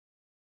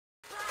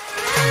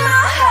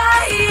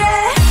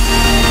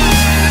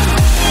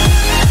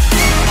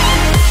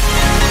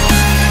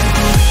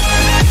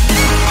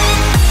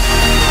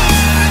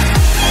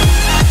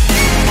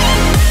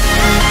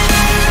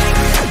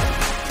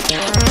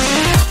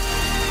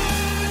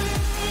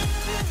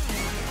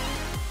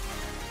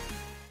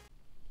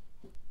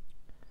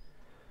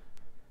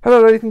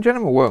Hello ladies and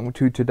gentlemen, welcome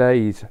to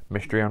today's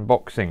mystery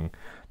unboxing.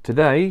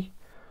 Today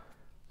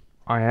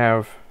I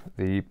have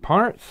the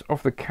Pirates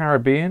of the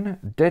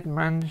Caribbean Dead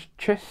Man's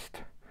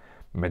Chest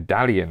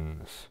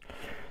Medallions.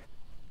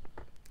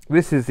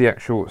 This is the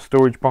actual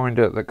storage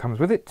binder that comes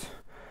with it.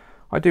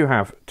 I do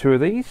have two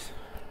of these.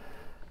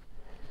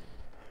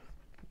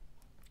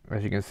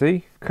 As you can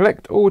see,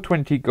 collect all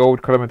 20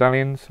 gold colour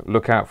medallions,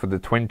 look out for the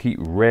 20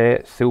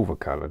 rare silver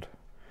coloured.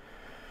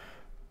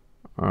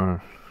 There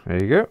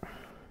you go.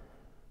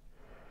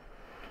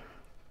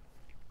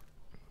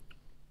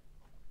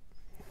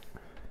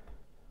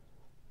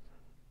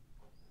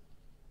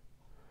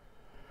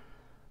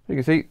 You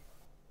can see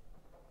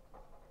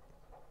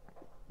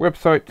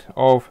website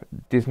of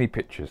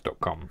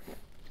disneypictures.com.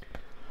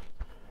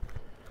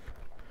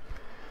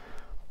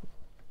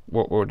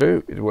 What we'll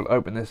do is we'll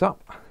open this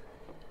up.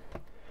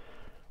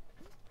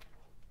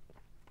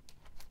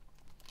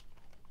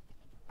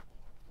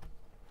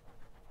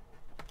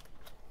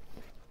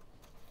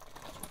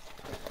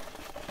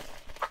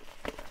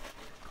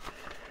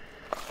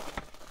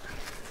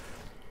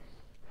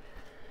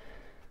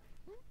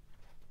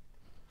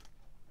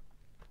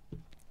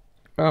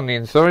 On the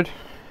inside,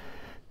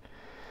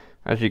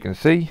 as you can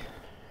see,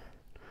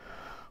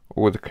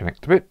 all the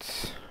connector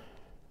bits,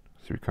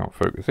 so we can't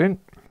focus in.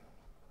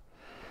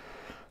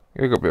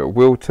 We've got a bit of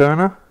Will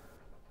Turner,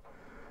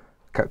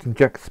 Captain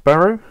Jack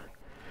Sparrow.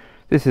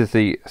 This is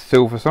the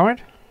silver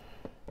side.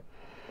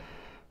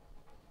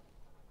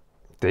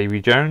 Davy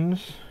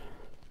Jones,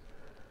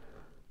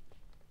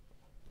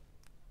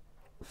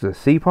 the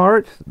Sea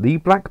Pirates, the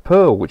Black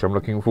Pearl, which I'm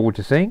looking forward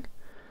to seeing.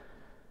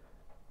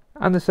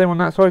 And the same on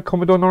that side,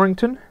 Commodore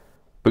Norrington,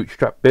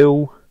 Bootstrap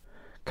Bill,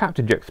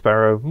 Captain Jack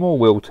Sparrow, more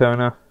Will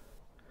Turner,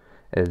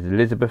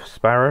 Elizabeth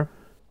Sparrow.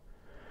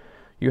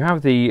 You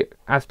have the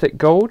Aztec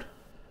Gold,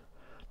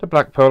 the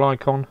Black Pearl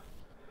icon,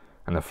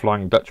 and the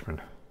Flying Dutchman.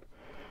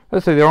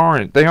 Let's say they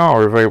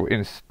are available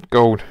in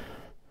gold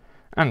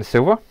and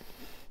silver.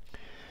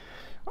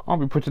 I'll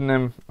be putting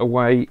them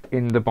away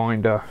in the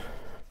binder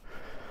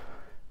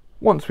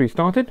once we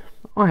started.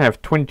 I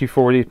have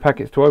 24 of these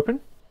packets to open.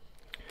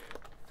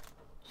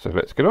 So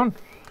let's get on.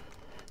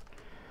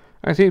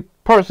 I see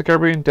Pirates of the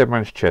Caribbean Dead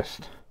Man's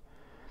Chest.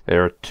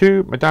 There are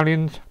 2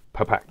 medallions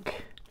per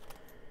pack.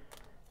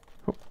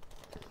 Oh.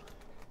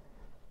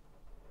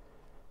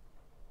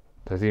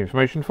 There's the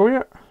information for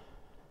you.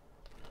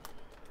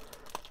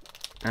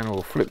 And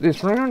we'll flip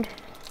this round.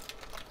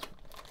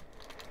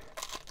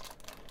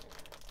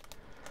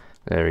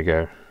 There we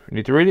go. If you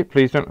need to read it,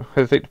 please don't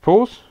hesitate to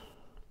pause.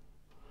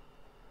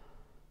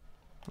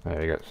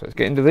 There we go. So let's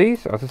get into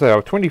these. As I say, I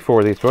have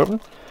 24 of these to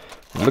open.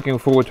 I'm looking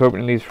forward to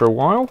opening these for a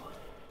while.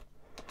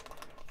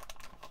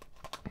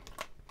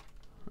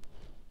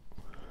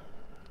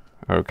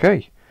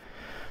 Okay,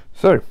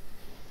 so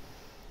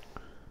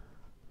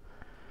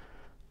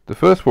the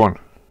first one,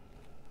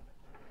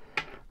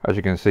 as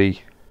you can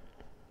see,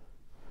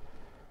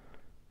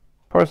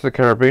 Pirates of the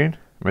Caribbean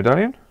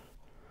medallion,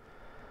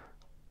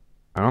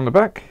 and on the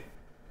back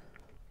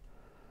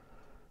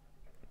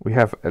we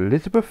have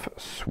Elizabeth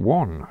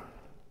Swann.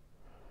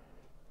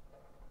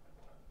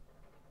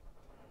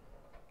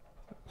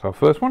 Our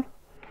first one,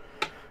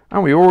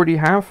 and we already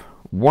have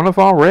one of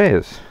our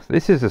rares.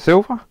 This is a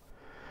silver.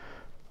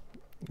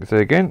 So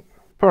again,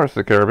 Pirates of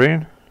the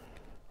Caribbean.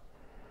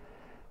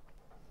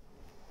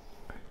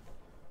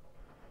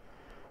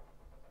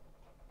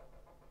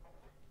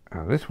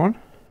 And this one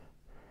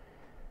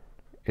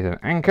is an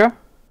anchor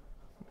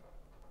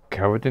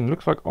covered in,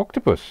 looks like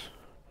octopus.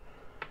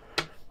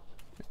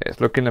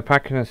 Let's look in the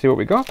packet and see what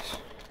we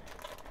got.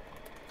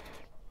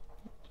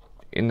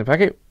 In the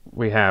packet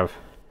we have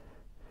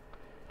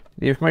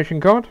the information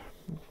card,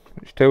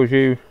 which tells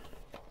you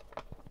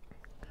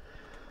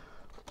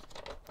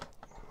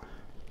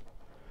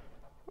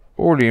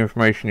all the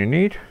information you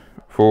need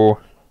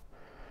for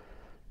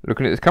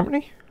looking at this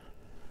company.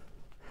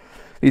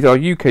 These are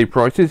UK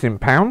prices in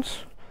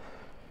pounds,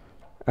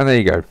 and there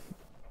you go.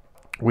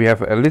 We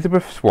have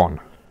Elizabeth Swann.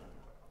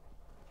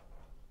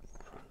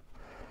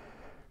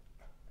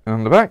 And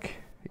on the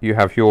back you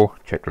have your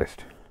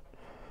checklist.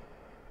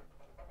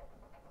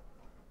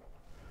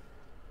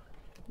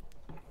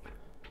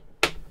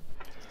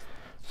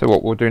 So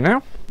what we'll do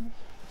now,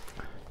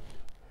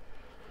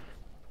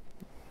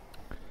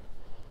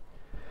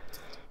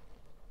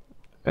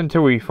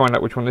 until we find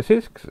out which one this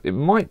is, 'cause it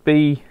might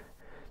be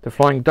the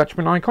Flying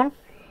Dutchman icon.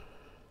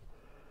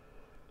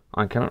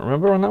 I cannot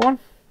remember on that one.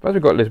 But as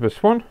we've got Elizabeth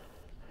Swann,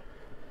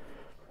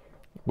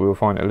 we will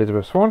find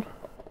Elizabeth Swann.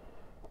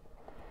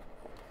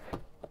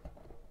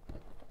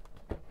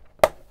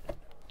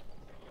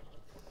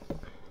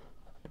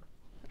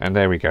 And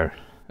there we go,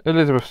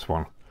 Elizabeth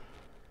Swann.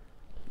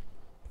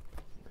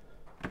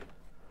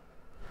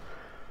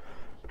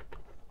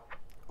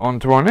 On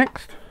to our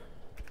next.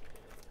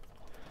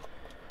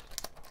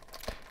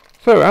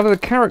 So out of the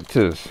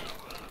characters,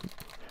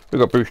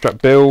 we've got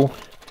Bootstrap Bill,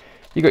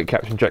 you got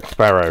Captain Jack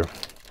Sparrow,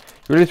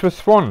 your Elizabeth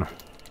Swann,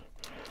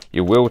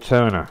 your Will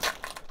Turner,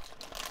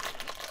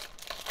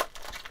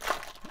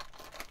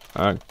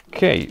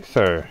 Okay,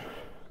 so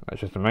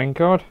that's just the main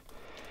card.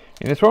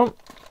 In this one,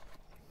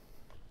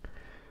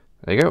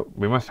 there you go.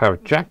 We must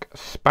have Jack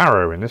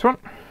Sparrow in this one.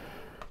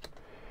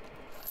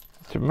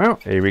 Tip them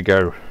out. Here we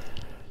go.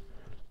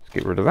 Let's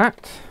get rid of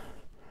that.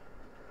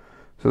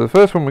 So the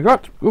first one we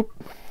got. Oop.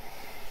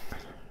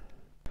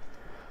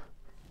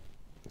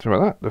 Sorry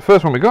about that. The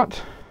first one we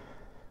got.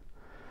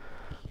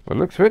 By the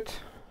looks of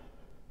it,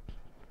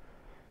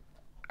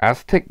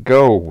 Aztec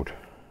Gold.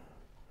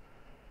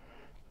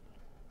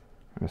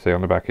 Let's see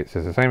on the back it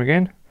says the same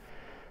again.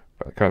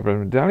 But the card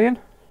medallion.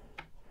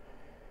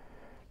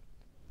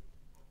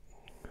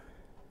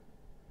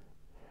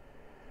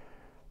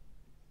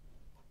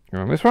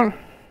 And on this one,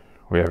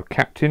 we have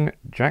Captain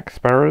Jack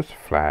Sparrow's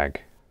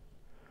flag.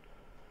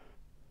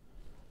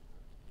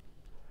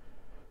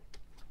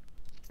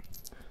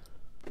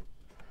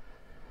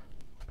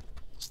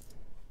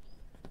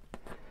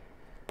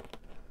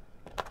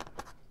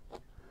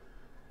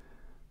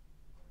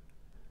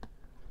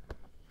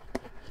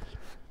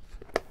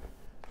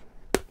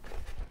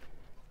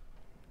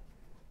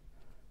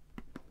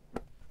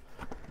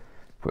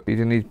 Put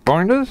these in these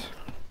binders.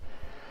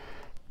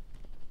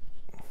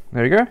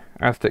 There you go,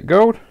 Aztec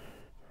Gold,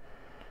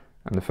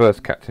 and the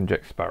first Captain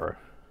Jack Sparrow.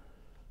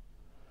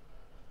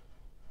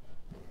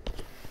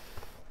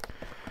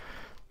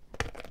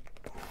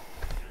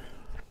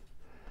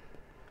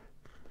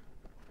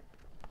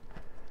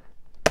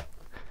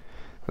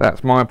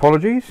 That's my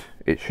apologies.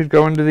 It should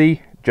go under the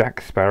Jack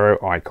Sparrow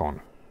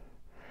icon.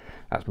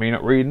 That's me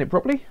not reading it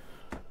properly.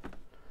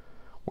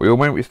 We all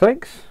make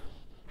mistakes.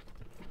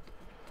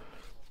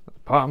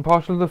 Part and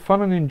parcel of the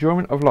fun and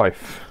enjoyment of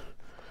life.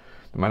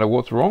 No matter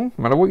what's wrong,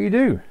 no matter what you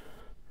do.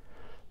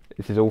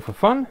 This is all for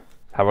fun.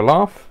 Have a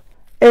laugh.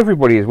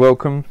 Everybody is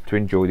welcome to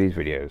enjoy these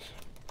videos.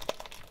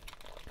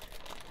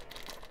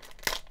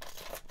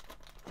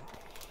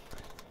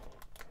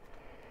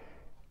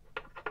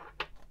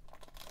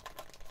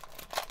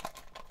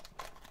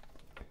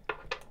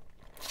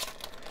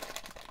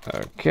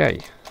 Okay,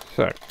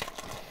 so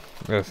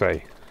I'm going to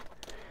say,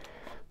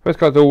 first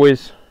card's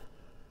always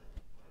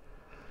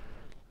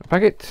a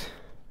packet.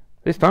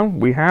 This time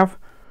we have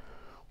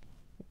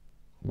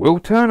Will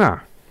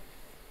Turner.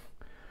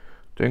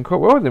 Doing quite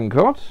well with them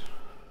cards.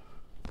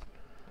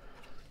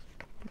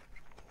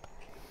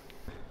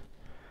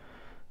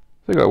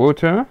 So we got Will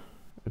Turner,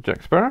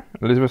 Jack Sparrow,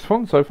 Elizabeth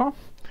Swann so far.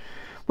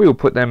 We will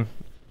put them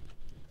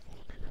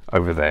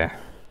over there.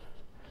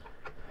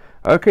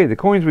 Okay, the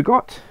coins we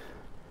got.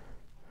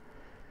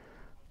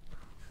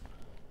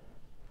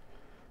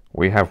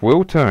 We have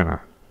Will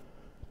Turner.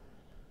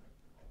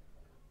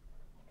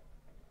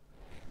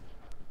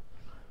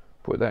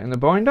 Put that in the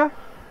binder.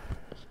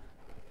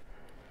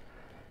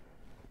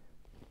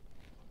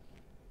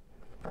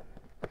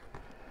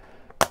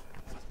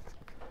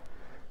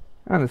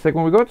 And the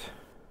second one we got.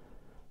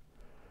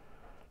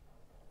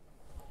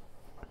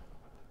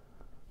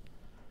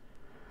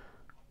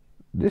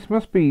 This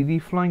must be the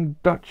Flying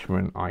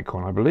Dutchman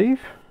icon, I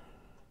believe.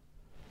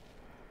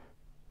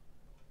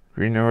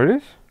 If you know where it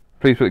is,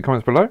 please put the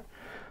comments below.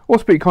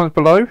 Also put your comments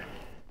below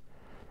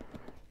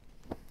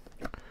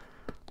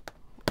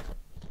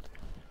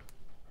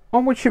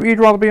on which ship you'd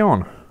rather be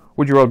on.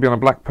 Would you rather be on a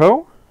Black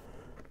Pearl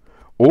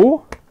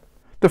or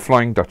the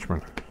Flying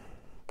Dutchman?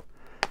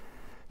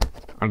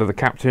 Under the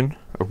captain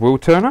of Will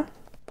Turner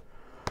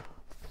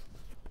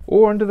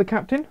or under the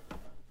captain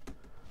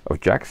of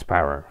Jack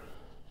Sparrow.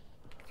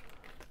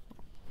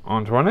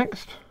 On to our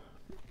next.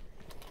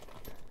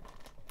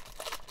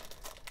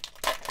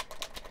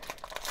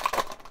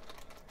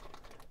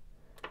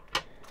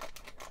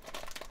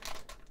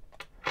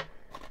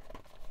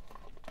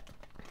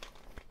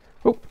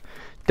 Oh,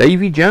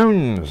 Davy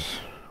Jones.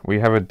 We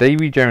have a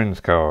Davy Jones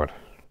card.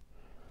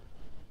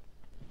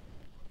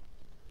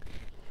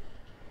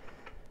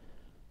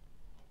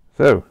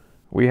 So,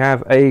 we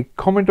have a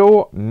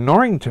Commodore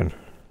Norrington.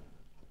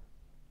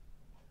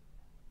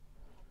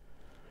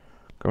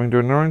 Going to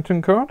a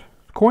Norrington card.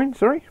 Coin,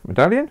 sorry,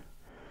 medallion.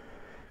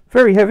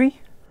 Very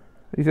heavy.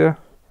 These are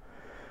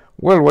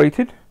well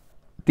weighted.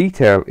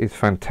 Detail is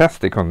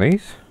fantastic on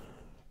these.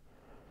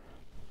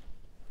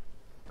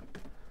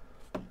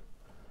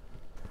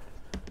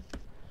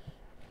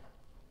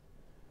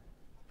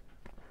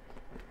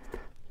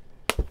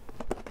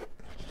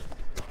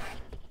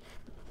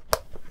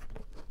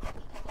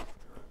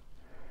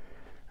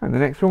 And the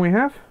next one we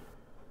have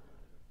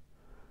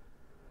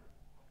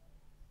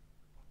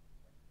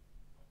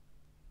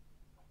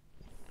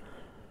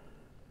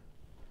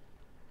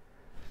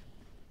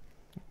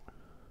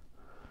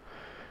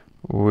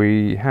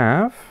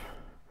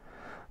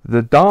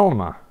the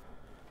Dalma.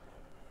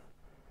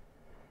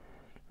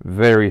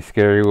 Very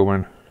scary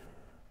woman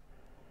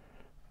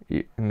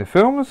in the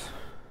films.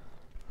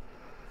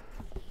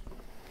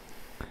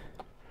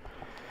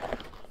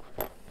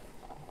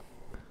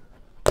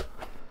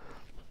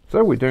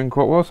 So we're doing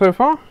quite well so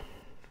far,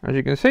 as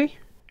you can see.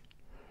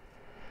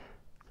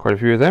 Quite a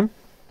few of them.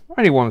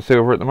 Only one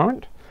silver at the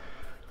moment.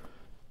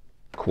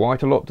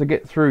 Quite a lot to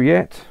get through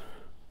yet.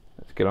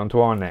 Let's get on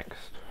to our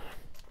next.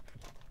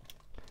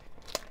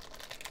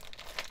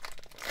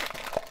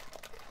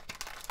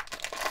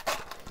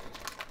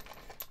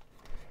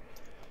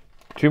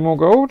 2 more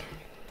gold.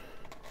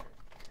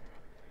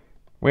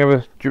 We have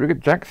a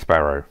duplicate Jack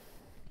Sparrow.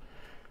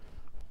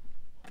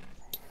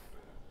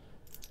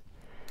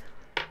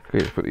 Okay,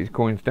 let's put these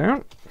coins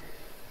down.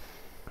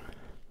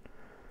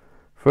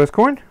 First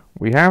coin,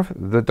 we have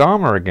the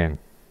Dharma again.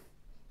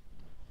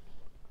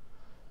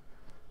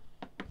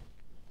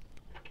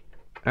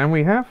 And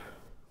we have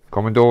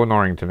Commodore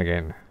Norrington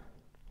again.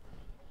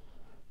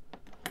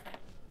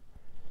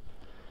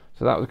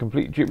 So that was a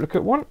complete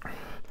duplicate one.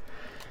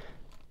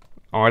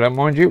 I don't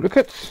mind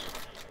duplicates.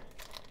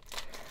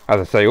 As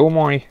I say, all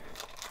my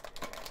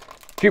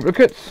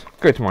duplicates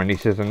go to my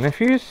nieces and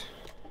nephews.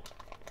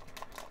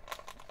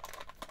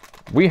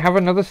 We have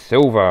another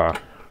silver.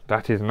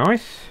 That is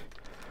nice.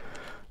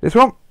 This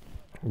one,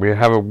 we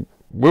have a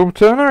Will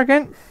Turner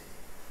again.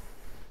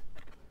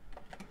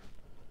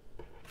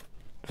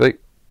 See,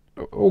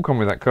 all come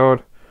with that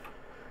card.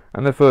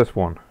 And the first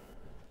one,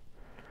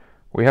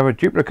 we have a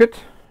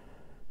duplicate.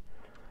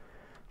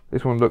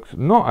 This one looks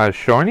not as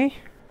shiny.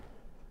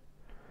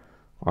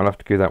 I'll have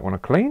to give that one a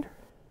clean.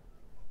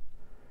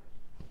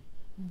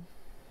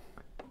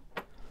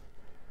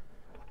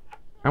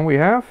 And we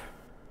have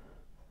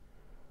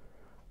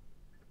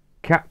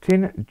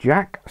Captain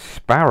Jack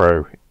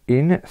Sparrow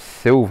in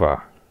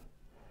silver.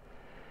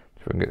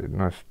 So we can get a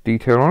nice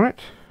detail on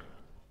it.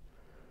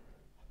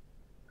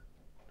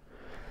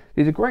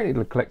 These are great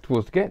little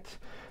collectibles to get.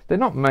 They're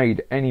not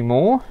made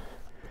anymore.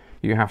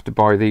 You have to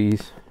buy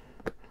these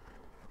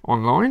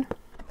online,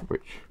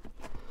 which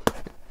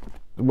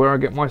is where I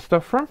get my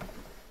stuff from.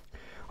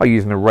 I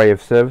use an array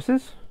of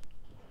services.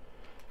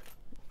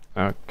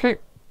 Okay,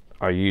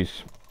 I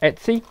use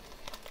Etsy,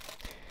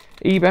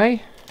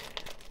 eBay,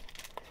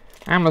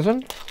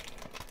 Amazon,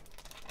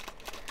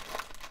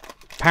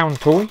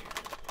 Pound Toy,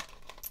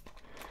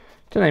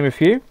 to name a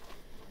few.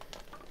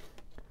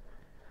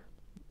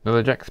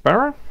 Another Jack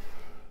Sparrow.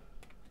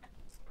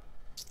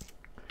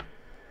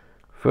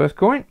 First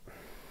coin.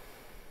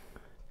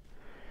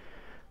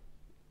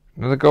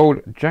 Another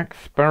gold Jack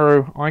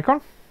Sparrow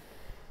icon.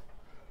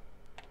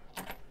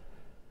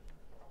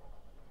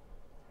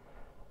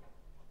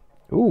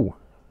 Ooh.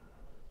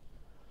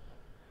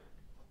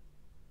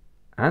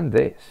 And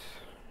this.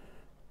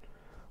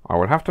 I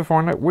will have to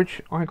find out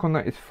which icon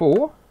that is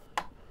for.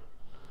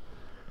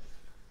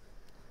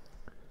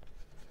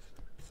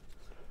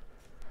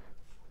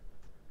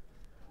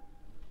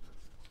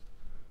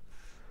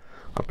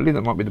 I believe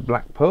that might be the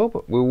Black Pearl,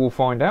 but we will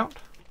find out.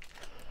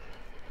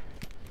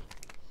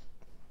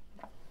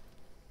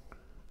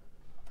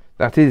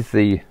 That is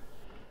the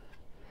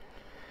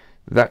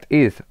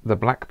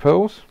Black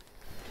Pearls.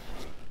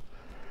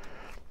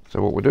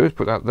 So what we'll do is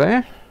put that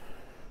there.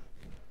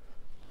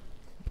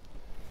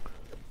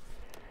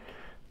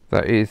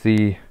 That is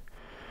the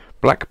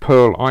Black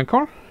Pearl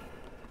icon.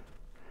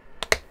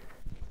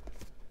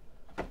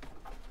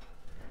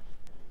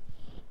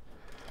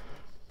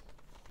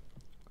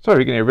 So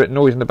you're getting a bit of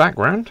noise in the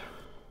background.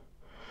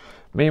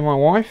 Me and my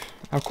wife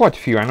have quite a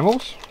few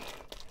animals.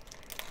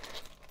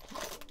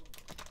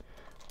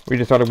 We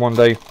decided one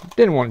day,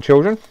 didn't want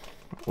children.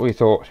 We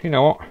thought, you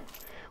know what,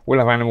 we'll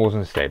have animals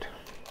instead.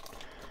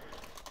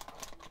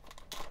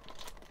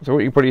 So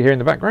what you probably hear in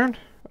the background,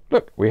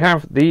 look, we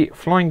have the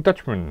Flying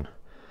Dutchman.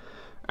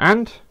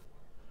 And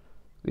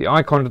the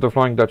icon of the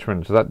Flying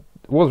Dutchman. So that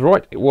was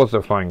right, it was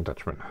the Flying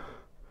Dutchman.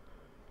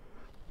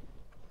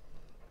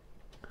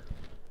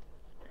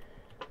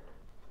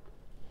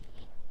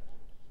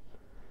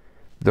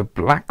 The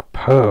Black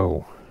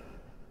Pearl.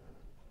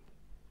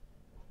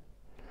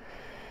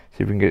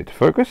 See if we can get it to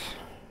focus.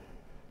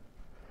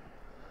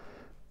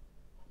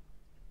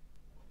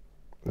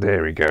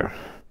 There we go.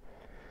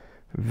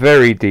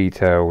 Very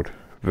detailed.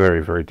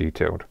 Very, very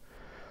detailed.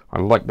 I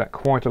like that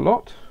quite a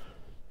lot.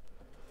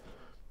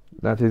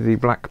 That is the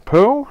Black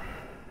Pearl.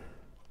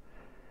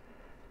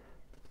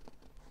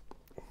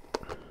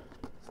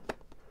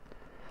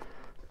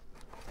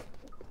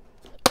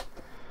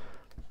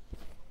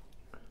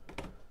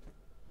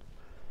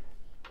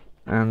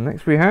 And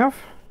next we have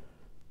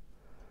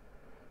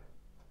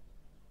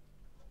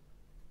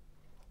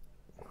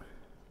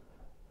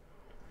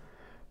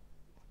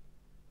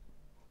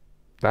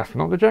that's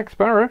not the Jack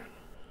Sparrow.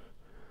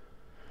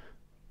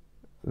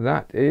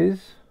 That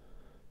is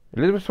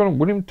Elizabeth Swan and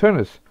William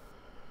Turner's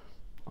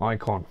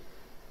icon.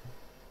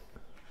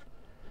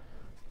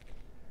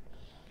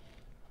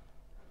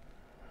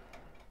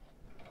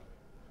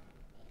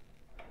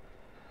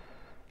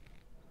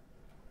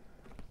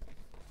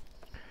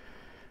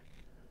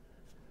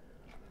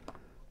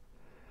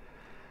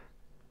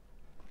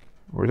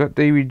 Or is that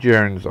Davy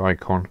Jones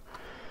icon?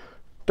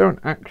 Don't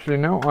actually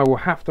know. I will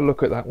have to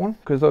look at that one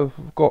because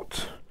I've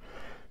got,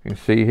 you can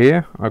see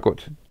here, I've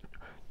got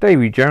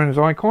Davy Jones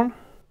icon,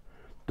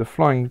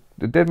 the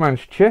Dead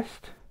Man's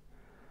Chest,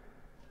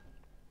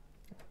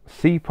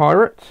 Sea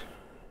Pirate,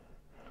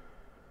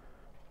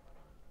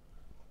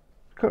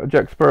 got a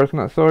Jack Sparrows on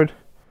that side,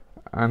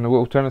 and the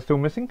Will Turner still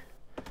missing.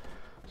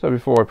 So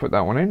before I put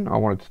that one in, I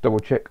wanted to double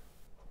check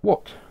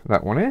what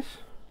that one is.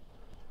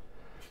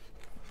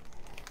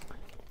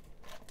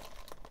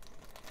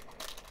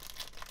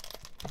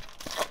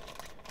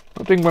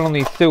 doing well on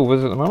these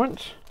silvers at the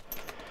moment.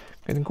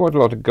 Getting quite a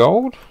lot of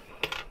gold.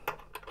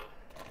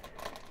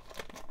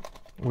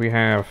 We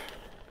have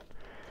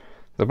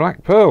the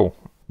Black Pearl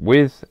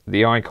with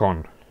the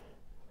icon.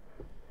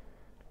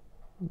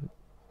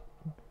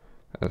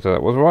 So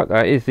that was right,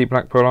 that is the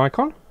Black Pearl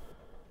icon.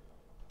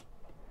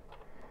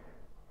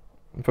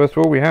 First of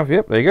all we have,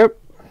 yep, there you go,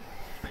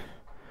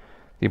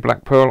 the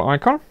Black Pearl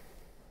icon.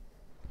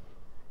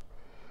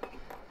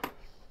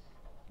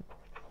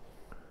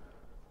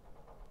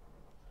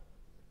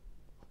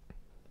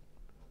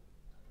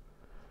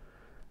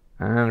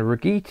 And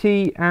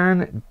Rigiti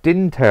and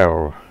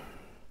Dintel.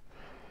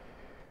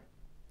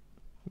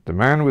 The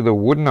man with a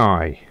wooden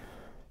eye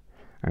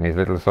and his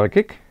little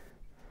psychic.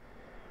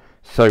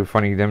 So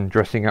funny them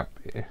dressing up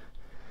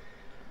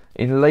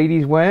in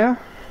ladies' wear.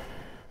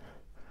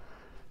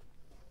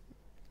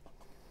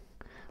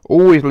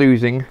 Always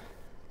losing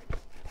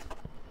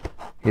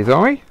his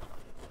eye.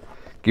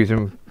 Gives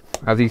him,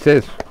 as he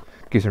says,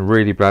 gives him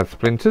really bad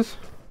splinters.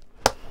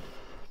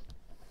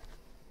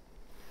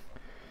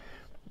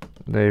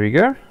 There we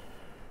go.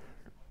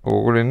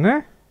 All in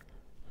there.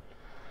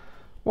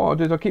 What I'll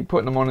do is I'll keep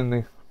putting them on in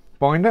the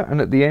binder,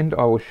 and at the end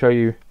I will show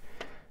you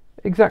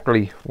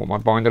exactly what my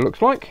binder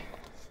looks like.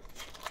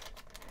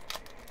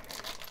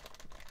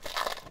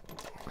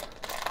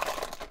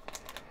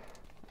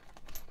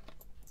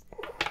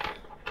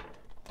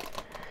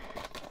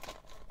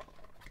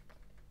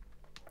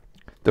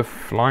 The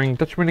Flying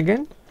Dutchman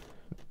again.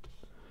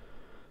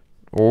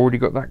 Already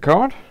got that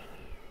card.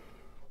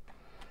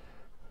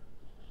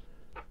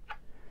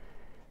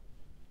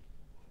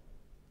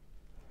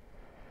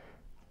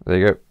 There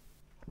you go.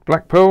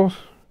 Black Pearls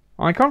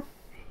icon.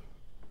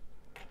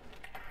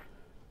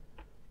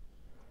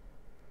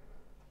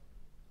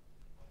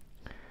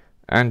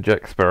 And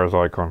Jack Sparrow's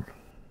icon.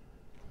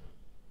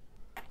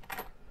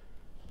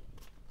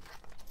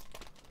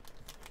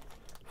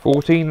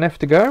 $14 left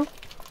to go.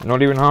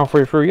 Not even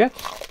halfway through yet.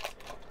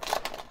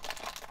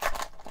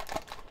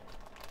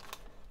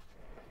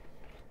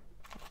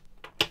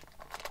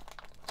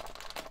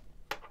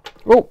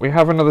 Oh, we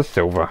have another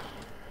silver.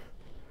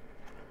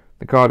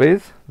 The card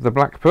is the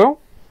Black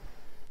Pearl.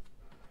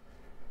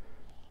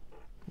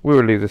 We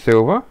will leave the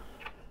silver,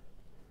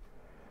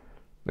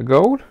 the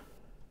gold,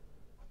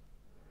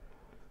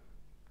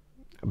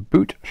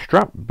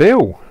 Bootstrap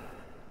Bill.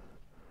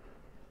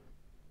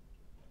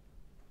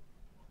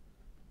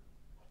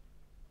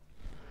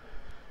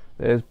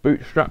 There's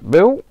Bootstrap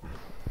Bill.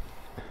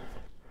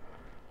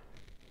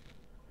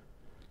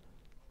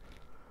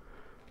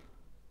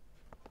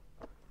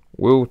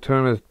 Will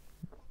Turner's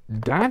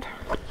dad.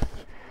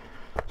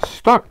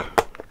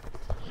 Stuck.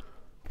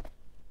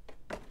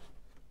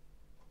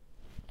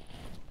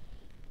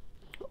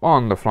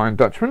 On the Flying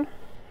Dutchman,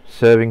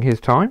 serving his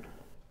time.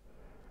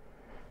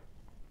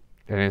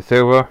 And in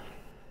silver,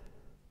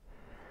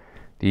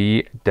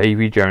 the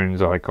Davy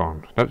Jones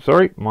icon. No,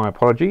 sorry, my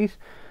apologies.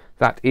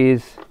 That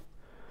is,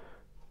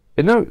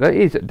 no, that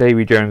is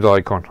Davy Jones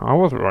icon. I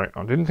was right.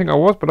 I didn't think I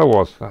was, but I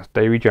was. That's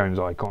Davy Jones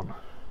icon.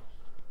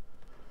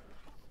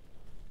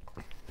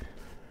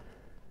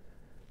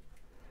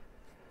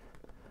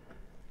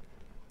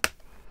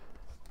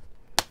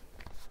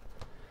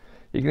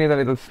 You can hear that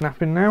little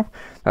snapping now.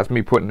 That's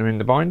me putting them in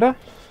the binder.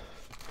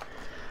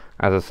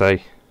 As I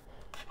say,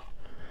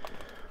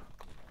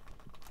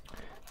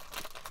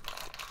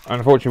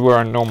 unfortunately where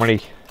I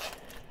normally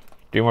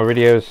do my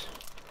videos,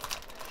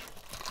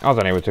 I was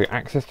unable to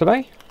access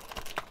today.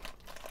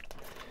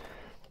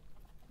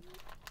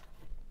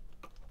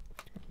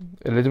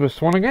 Elizabeth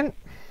Swan again.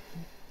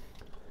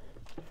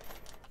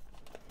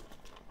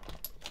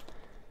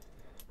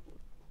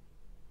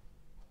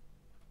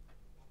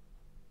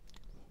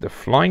 The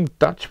Flying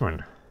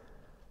Dutchman.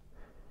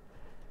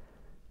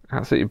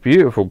 Absolutely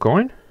beautiful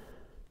coin.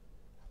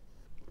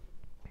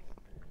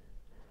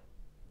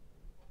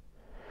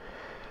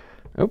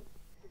 Oh,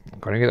 I'm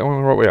going to get that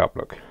one right way up,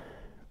 look.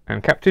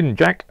 And Captain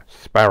Jack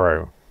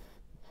Sparrow.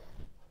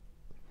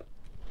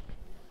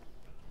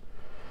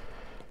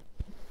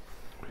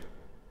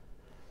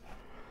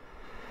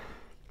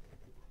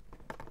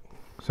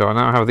 So I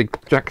now have the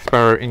Jack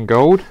Sparrow in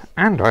gold,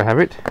 and I have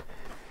it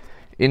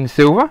in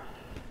silver.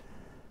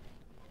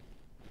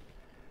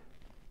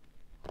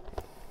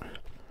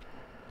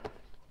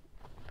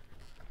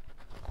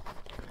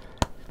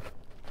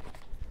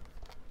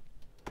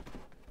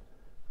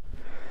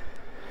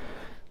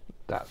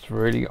 That's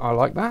really, I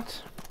like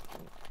that.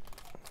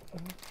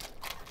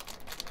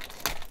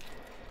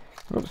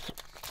 Oops.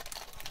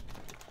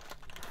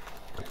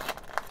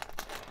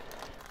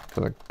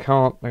 So the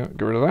card,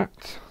 get rid of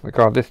that. The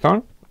card this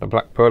time, the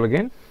Black Pearl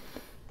again.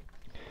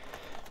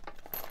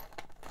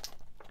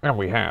 And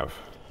we have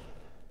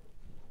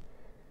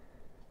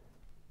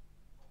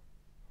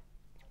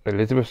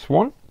Elizabeth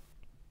Swan.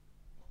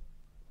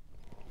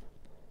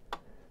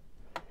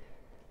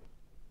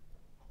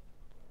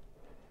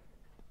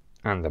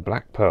 And the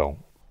Black Pearl.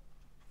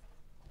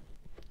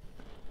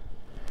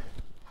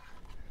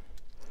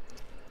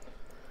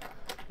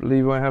 I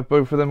believe I have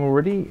both of them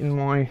already in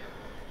my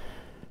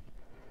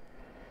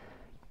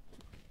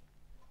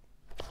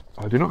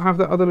I do not have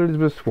that other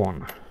Elizabeth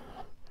Swann.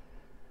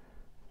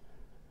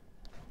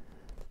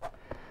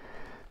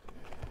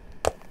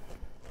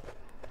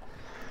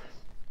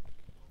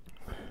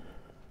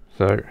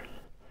 So,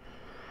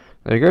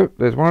 there you go.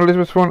 There's one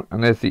Elizabeth Swann,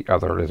 and there's the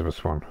other Elizabeth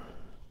Swann.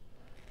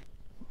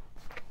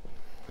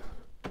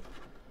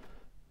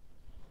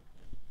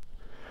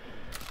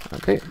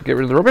 Okay, get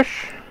rid of the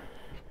rubbish.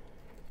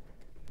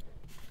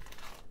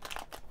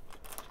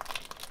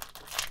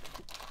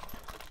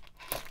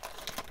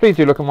 Please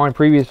do look at my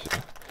previous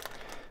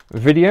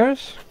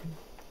videos.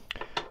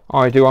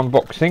 I do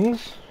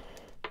unboxings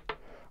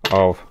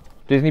of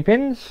Disney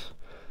pins,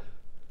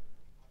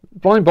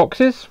 blind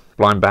boxes,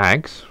 blind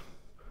bags.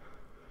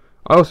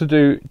 I also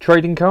do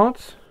trading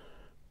cards.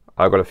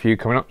 I've got a few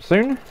coming up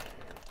soon.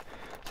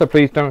 So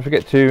please don't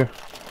forget to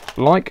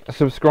like,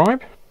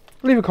 subscribe,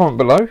 leave a comment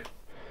below.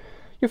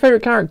 Your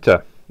favourite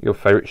character, your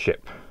favourite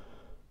ship.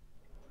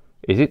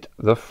 Is it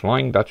the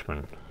Flying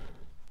Dutchman?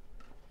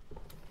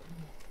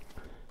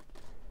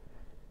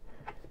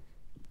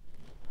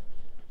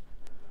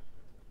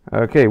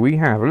 Okay, we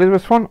have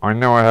Elizabeth Swann. I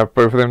know I have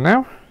both of them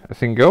now.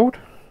 It's in gold.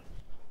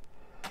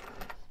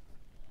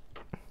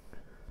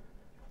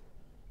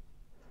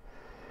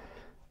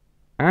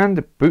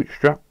 And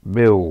Bootstrap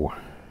Bill.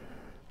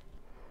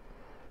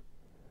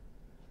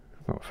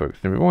 Not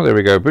focused a bit more. There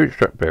we go.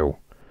 Bootstrap Bill.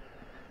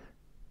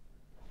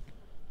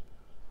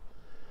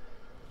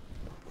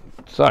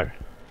 So,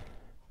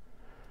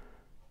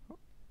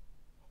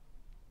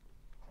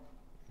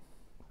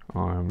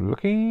 I'm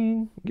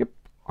looking. Yep,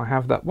 I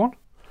have that one.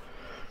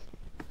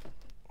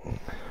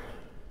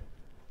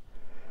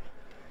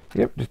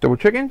 Yep, just double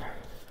checking.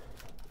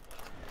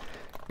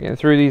 Getting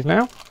through these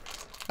now.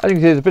 As you can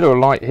see, there's a bit of a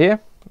light here.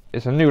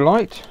 It's a new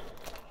light.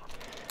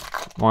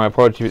 My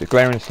apologies if it's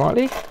glaring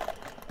slightly.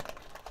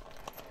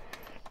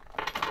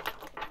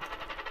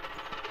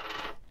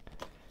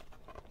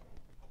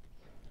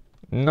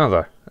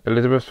 Another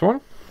Elizabeth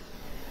Swann.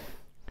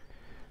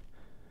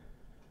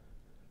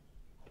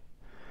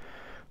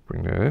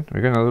 Bring that in.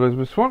 We got another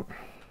Elizabeth Swann.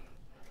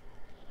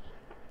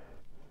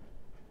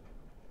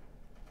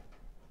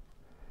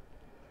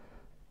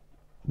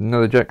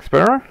 Another Jack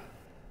Sparrow.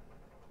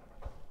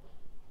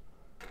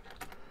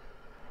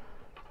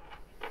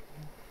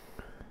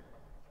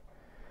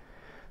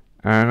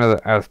 And another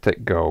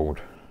Aztec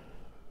Gold.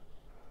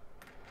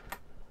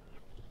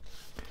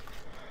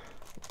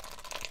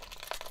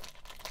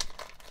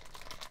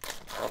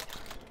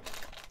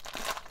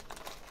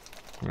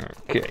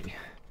 Okay.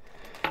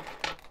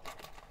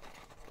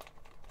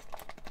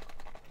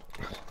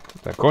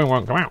 That coin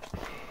won't come out.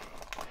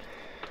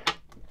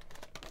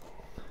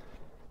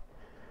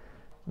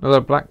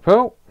 Another black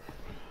pearl.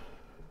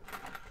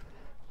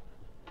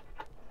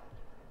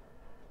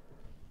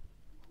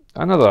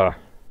 Another.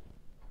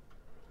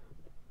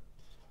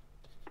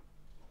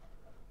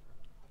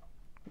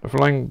 The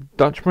Flying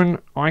Dutchman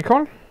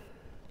icon.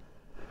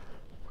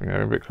 Bring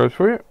that a bit close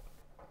for you.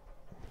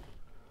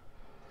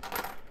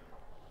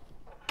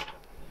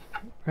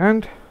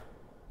 And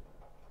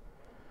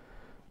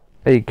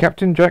a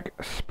Captain Jack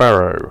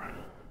Sparrow.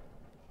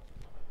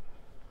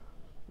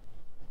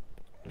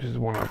 This is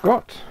the one I've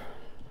got.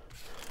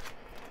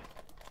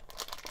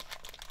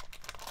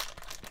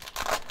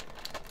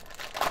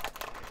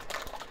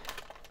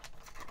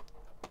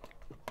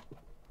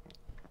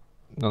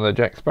 Another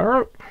Jack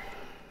Sparrow.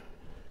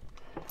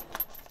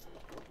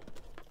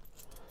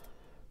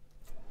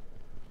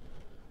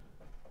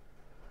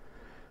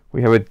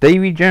 We have a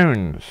Davy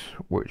Jones,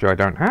 which I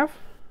don't have.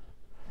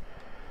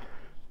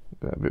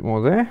 Got a bit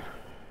more there.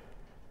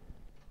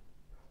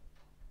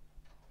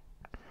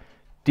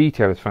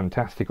 Detail is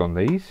fantastic on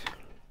these.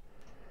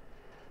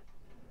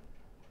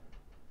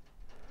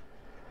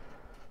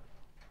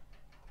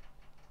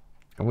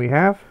 And we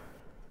have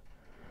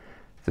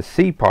the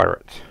Sea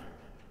Pirate.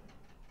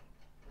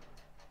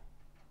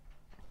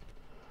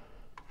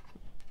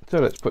 So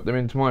let's put them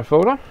into my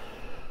folder.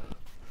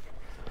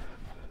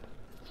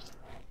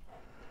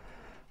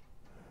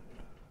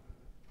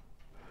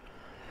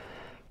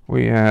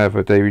 We have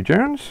a Davy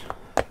Jones.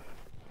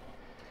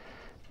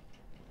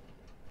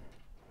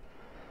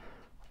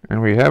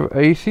 And we have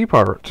a Sea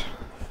Pirate.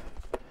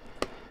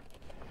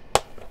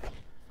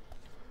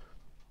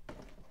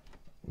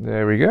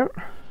 There we go.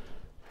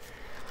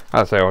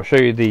 As I say, I'll show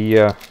you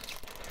the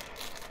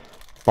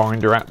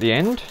binder at the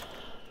end.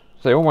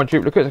 So all my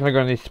duplicates are going to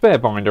go in the spare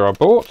binder I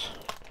bought.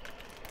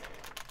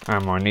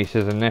 And my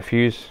nieces and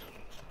nephews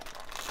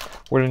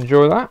will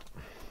enjoy that.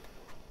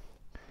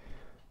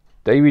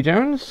 Davy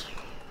Jones.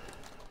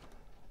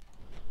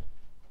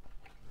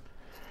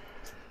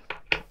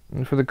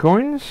 And for the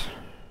coins,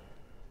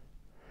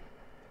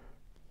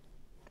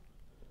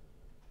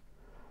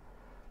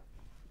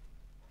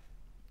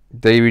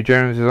 Davy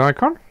Jones's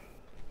icon.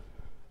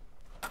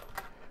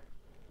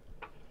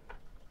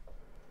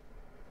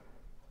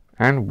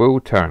 And Will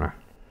Turner.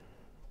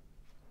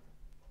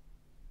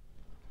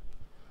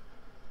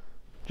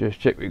 Just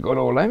check we've got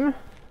all them.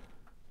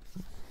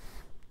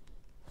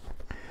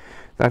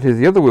 That is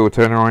the other Will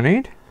Turner I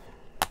need.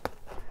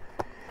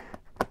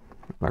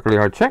 Luckily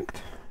I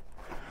checked.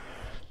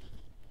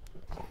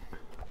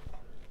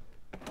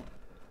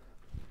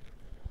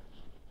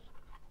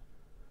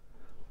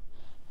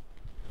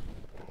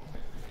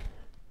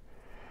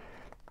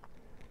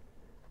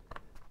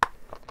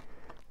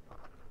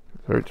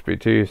 So it's be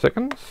 2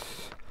 seconds.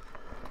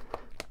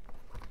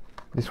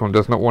 This one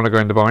does not want to go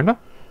in the binder.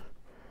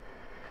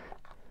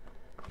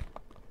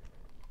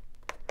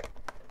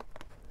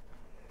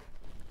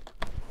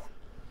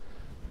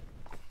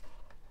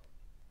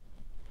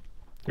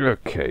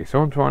 Okay,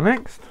 so on to our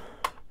next.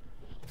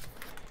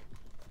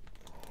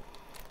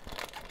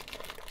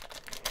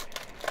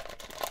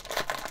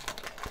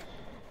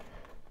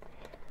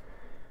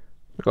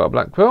 We've got a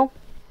black pearl.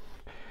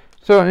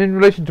 So in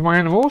relation to my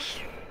animals,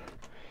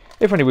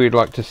 if anybody would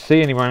like to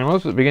see any of my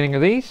animals at the beginning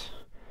of these,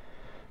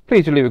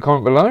 please do leave a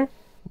comment below.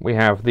 We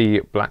have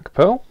the black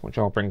pearl, which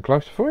I'll bring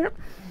closer for you.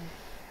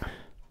 If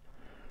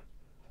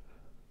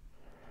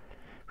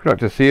you'd like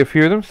to see a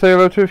few of them, say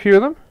hello to a few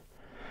of them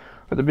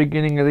at the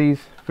beginning of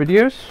these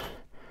videos,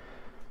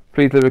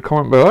 please leave a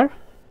comment below.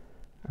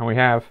 And we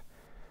have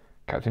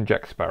Captain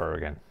Jack Sparrow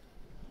again.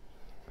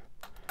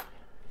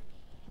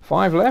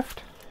 5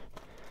 left.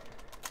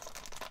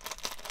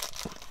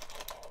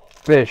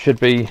 There should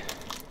be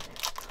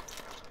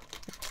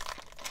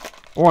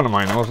one of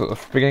my animals at the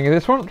beginning of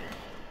this one.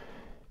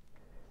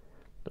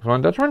 The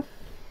Flying Dutchman.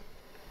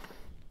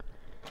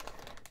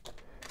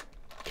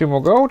 2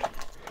 more gold.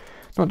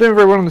 Not doing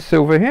very well on the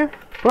silver here,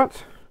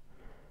 but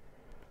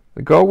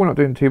the gold we're not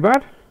doing too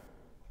bad.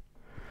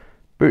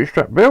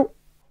 Bootstrap Bill.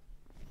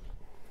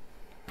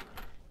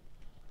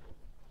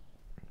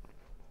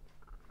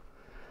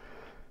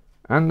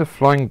 And the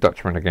Flying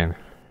Dutchman again.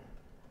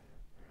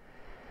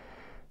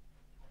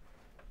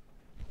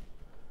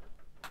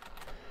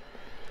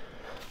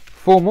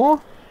 Four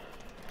more.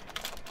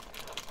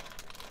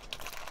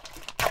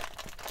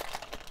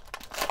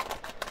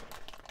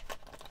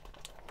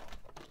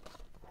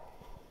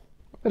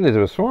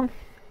 Elizabeth Swan.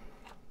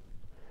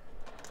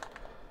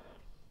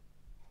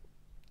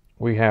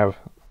 We have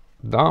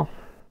Dalma.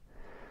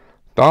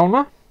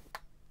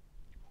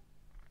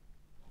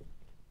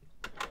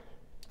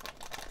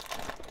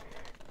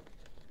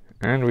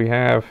 And we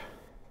have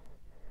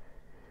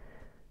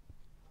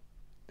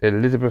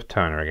Elizabeth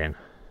Turner again.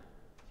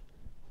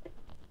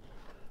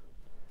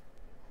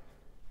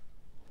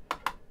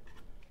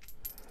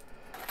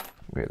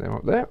 Get them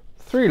up there.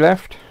 3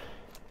 left.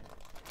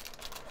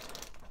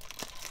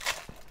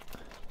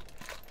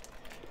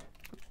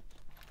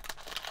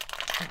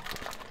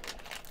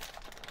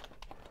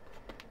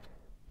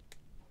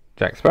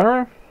 Jack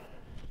Sparrow.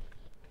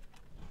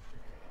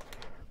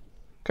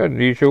 Code as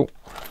usual.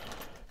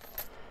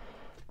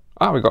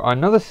 Ah, we've got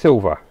another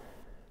silver.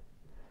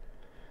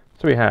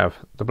 So we have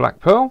the black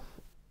pearl.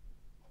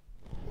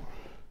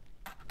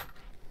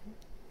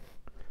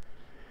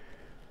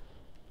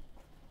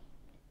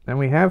 Then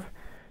we have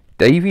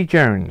Davy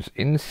Jones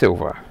in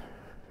silver.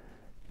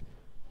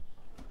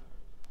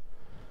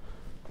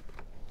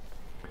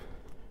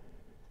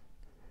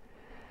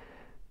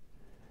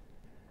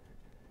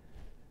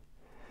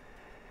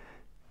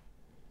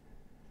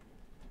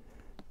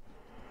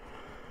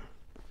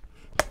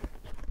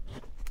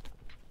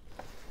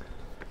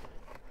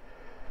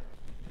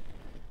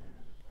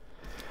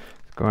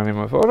 Going in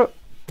my folder.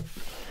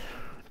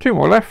 2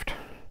 more left.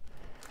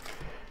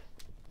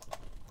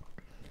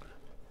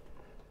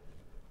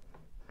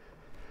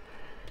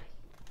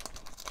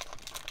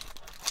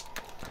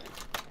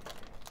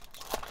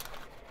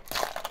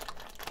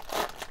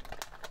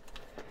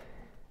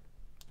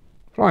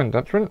 Flying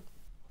Dutchman.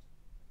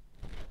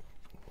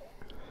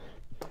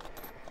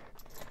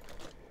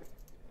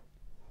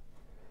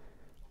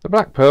 The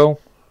black pearl.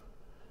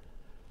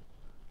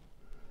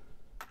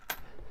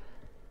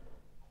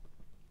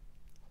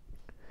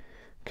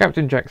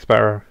 Captain Jack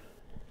Sparrow.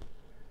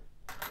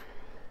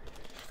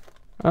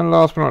 And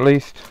last but not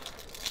least,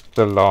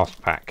 the last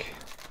pack.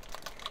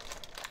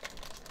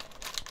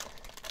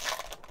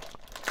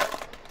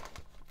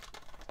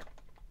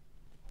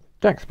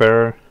 Jack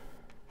Sparrow.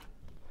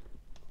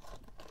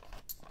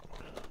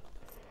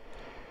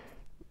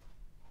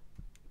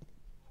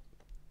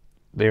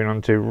 Leaving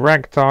on to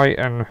Ragtie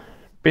and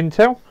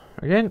Bintel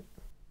again.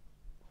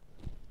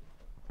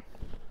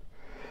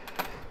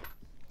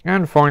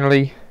 And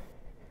finally,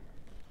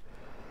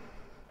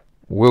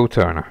 Will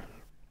Turner.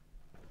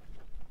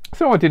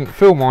 So I didn't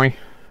fill my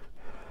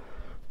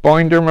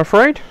binder, I'm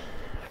afraid.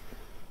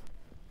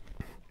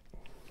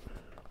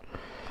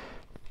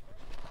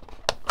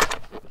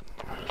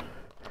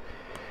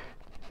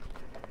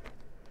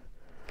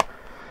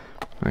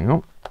 Hang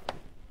on.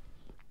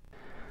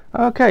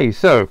 Okay,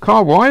 so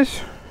card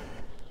wise,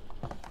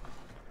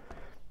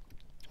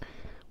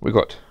 we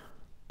got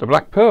the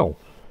Black Pearl,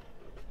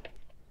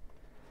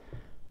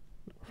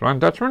 Flying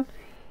Dutchman,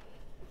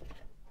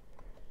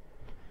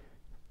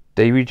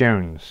 Davy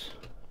Jones,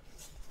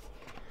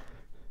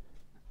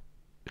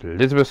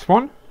 Elizabeth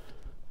Swan,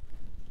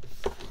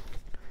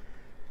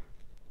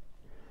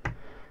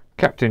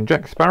 Captain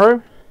Jack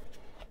Sparrow,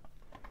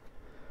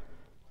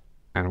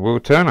 and Will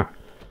Turner.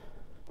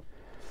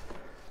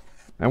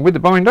 And with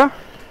the binder,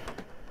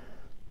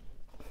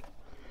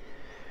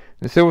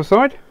 the silver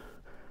side,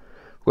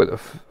 we've got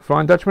the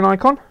Flying Dutchman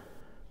icon,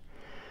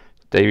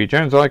 Davy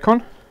Jones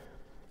icon,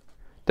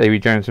 Davy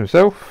Jones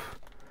himself,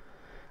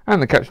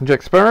 and the Captain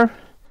Jack Sparrow.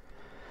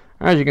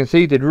 As you can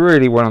see, did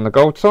really well on the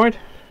gold side.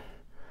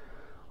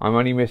 I'm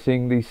only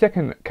missing the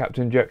second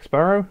Captain Jack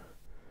Sparrow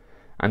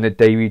and the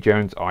Davy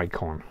Jones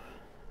icon.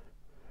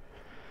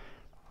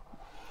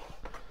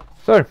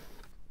 So,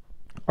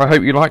 I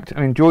hope you liked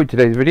and enjoyed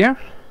today's video.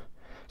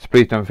 So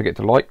please don't forget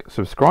to like,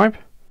 subscribe,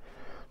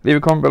 leave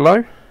a comment below,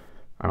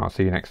 and I'll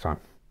see you next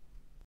time.